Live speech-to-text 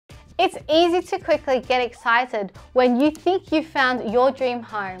It's easy to quickly get excited when you think you found your dream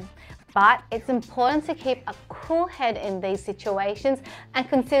home, but it's important to keep a cool head in these situations and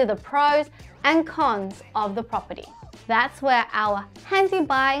consider the pros and cons of the property. That's where our handy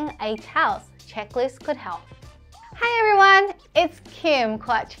buying a house checklist could help. Hey everyone, it's Kim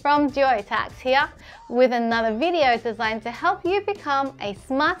Quach from Duo Tax here with another video designed to help you become a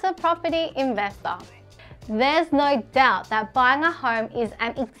smarter property investor. There's no doubt that buying a home is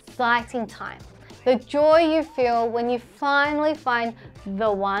an exciting time. The joy you feel when you finally find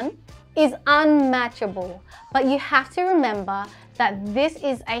the one is unmatchable, but you have to remember that this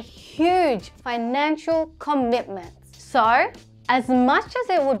is a huge financial commitment. So, as much as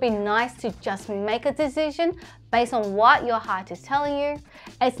it would be nice to just make a decision based on what your heart is telling you,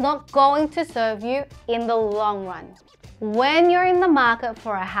 it's not going to serve you in the long run. When you're in the market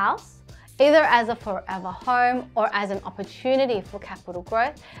for a house, either as a forever home or as an opportunity for capital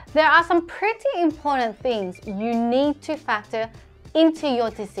growth, there are some pretty important things you need to factor into your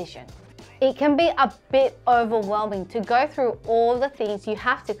decision. It can be a bit overwhelming to go through all the things you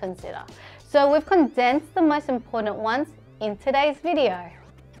have to consider. So we've condensed the most important ones in today's video.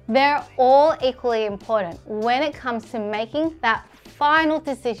 They're all equally important when it comes to making that final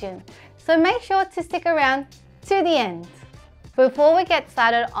decision. So make sure to stick around to the end. Before we get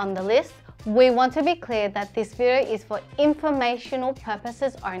started on the list, we want to be clear that this video is for informational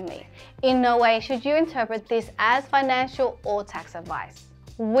purposes only. In no way should you interpret this as financial or tax advice.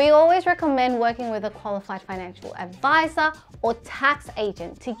 We always recommend working with a qualified financial advisor or tax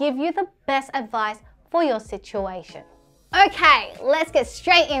agent to give you the best advice for your situation. Okay, let's get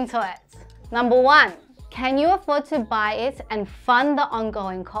straight into it. Number one, can you afford to buy it and fund the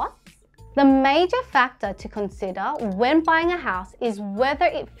ongoing costs? The major factor to consider when buying a house is whether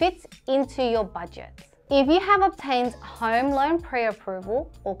it fits into your budget. If you have obtained home loan pre-approval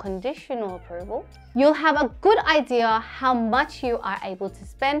or conditional approval, you'll have a good idea how much you are able to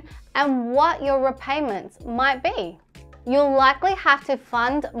spend and what your repayments might be. You'll likely have to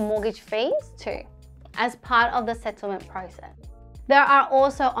fund mortgage fees too, as part of the settlement process. There are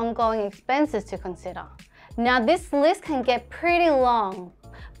also ongoing expenses to consider. Now this list can get pretty long,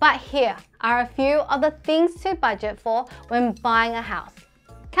 but here are a few of the things to budget for when buying a house.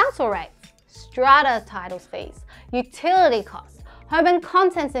 Council rates, strata titles fees, utility costs, home and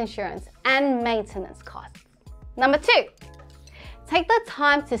contents insurance, and maintenance costs. Number two, take the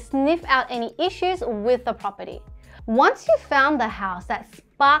time to sniff out any issues with the property. Once you've found the house that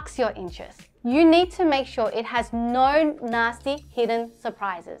sparks your interest, you need to make sure it has no nasty hidden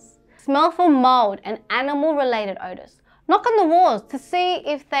surprises. Smell for mold and animal-related odors. Knock on the walls to see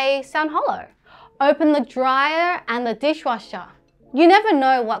if they sound hollow. Open the dryer and the dishwasher. You never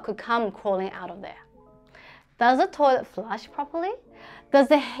know what could come crawling out of there. Does the toilet flush properly? Does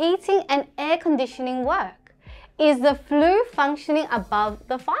the heating and air conditioning work? Is the flue functioning above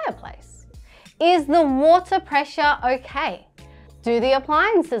the fireplace? Is the water pressure okay? Do the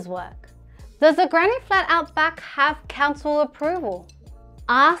appliances work? Does the granny flat out back have council approval?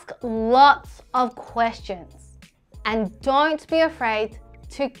 Ask lots of questions. And don't be afraid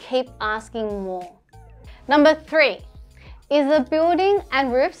to keep asking more. Number three, is the building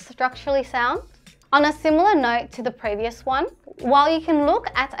and roof structurally sound? On a similar note to the previous one, while you can look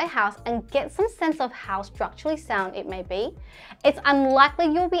at a house and get some sense of how structurally sound it may be, it's unlikely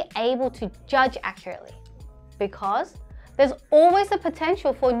you'll be able to judge accurately because there's always the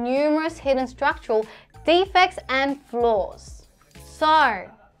potential for numerous hidden structural defects and flaws. So,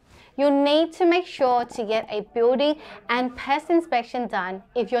 you'll need to make sure to get a building and pest inspection done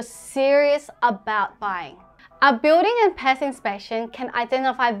if you're serious about buying. A building and pest inspection can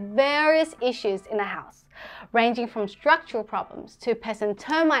identify various issues in a house, ranging from structural problems to pest and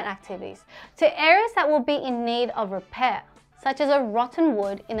termite activities to areas that will be in need of repair, such as a rotten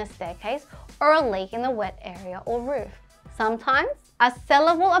wood in a staircase or a leak in the wet area or roof. Sometimes, a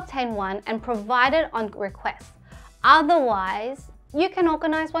seller will obtain one and provide it on request. Otherwise, you can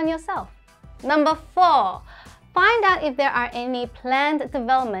organize one yourself. Number four, find out if there are any planned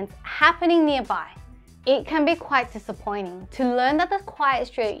developments happening nearby. It can be quite disappointing to learn that the quiet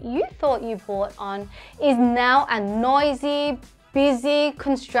street you thought you bought on is now a noisy, busy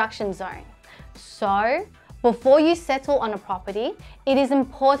construction zone. So, before you settle on a property, it is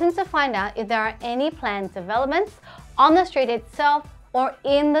important to find out if there are any planned developments on the street itself or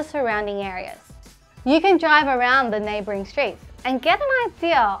in the surrounding areas. You can drive around the neighboring streets and get an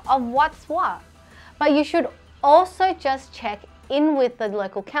idea of what's what, but you should also just check in with the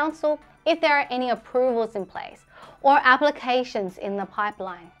local council if there are any approvals in place or applications in the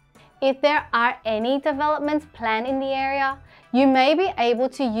pipeline. If there are any developments planned in the area, You may be able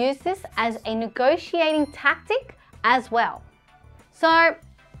to use this as a negotiating tactic as well. So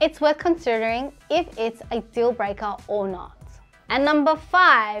it's worth considering if it's a deal breaker or not. And number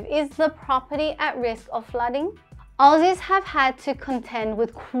 5, is the property at risk of flooding? Aussies have had to contend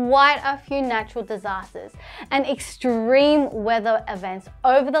with quite a few natural disasters and extreme weather events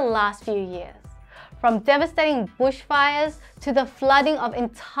over the last few years, from devastating bushfires to the flooding of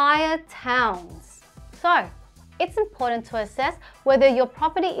entire towns. So, it's important to assess whether your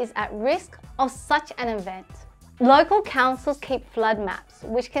property is at risk of such an event. Local councils keep flood maps,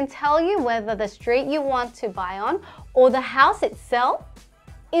 which can tell you whether the street you want to buy on or the house itself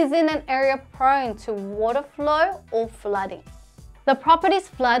is in an area prone to water flow or flooding. The property's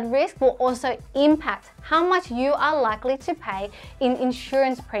flood risk will also impact how much you are likely to pay in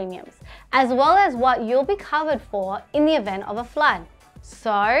insurance premiums, as well as what you'll be covered for in the event of a flood.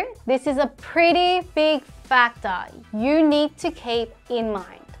 So, this is a pretty big factor you need to keep in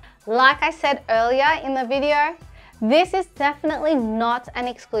mind. Like I said earlier in the video, this is definitely not an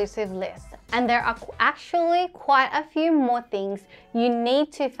exclusive list, and there are actually quite a few more things you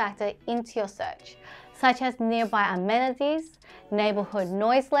need to factor into your search, such as nearby amenities, neighborhood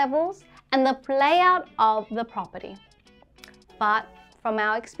noise levels, and the layout of the property. But from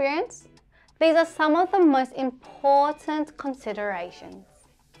our experience, these are some of the most important considerations.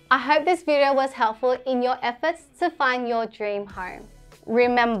 I hope this video was helpful in your efforts to find your dream home.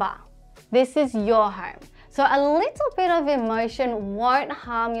 Remember, this is your home, so a little bit of emotion won't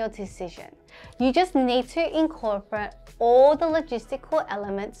harm your decision. You just need to incorporate all the logistical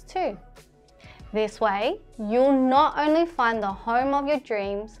elements too. This way, you'll not only find the home of your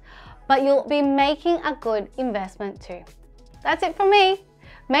dreams, but you'll be making a good investment too. That's it from me.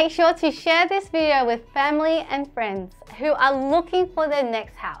 Make sure to share this video with family and friends who are looking for their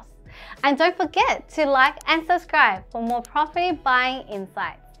next house. And don't forget to like and subscribe for more property buying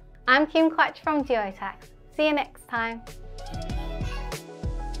insights. I'm Kim Quach from GeoTax. See you next time.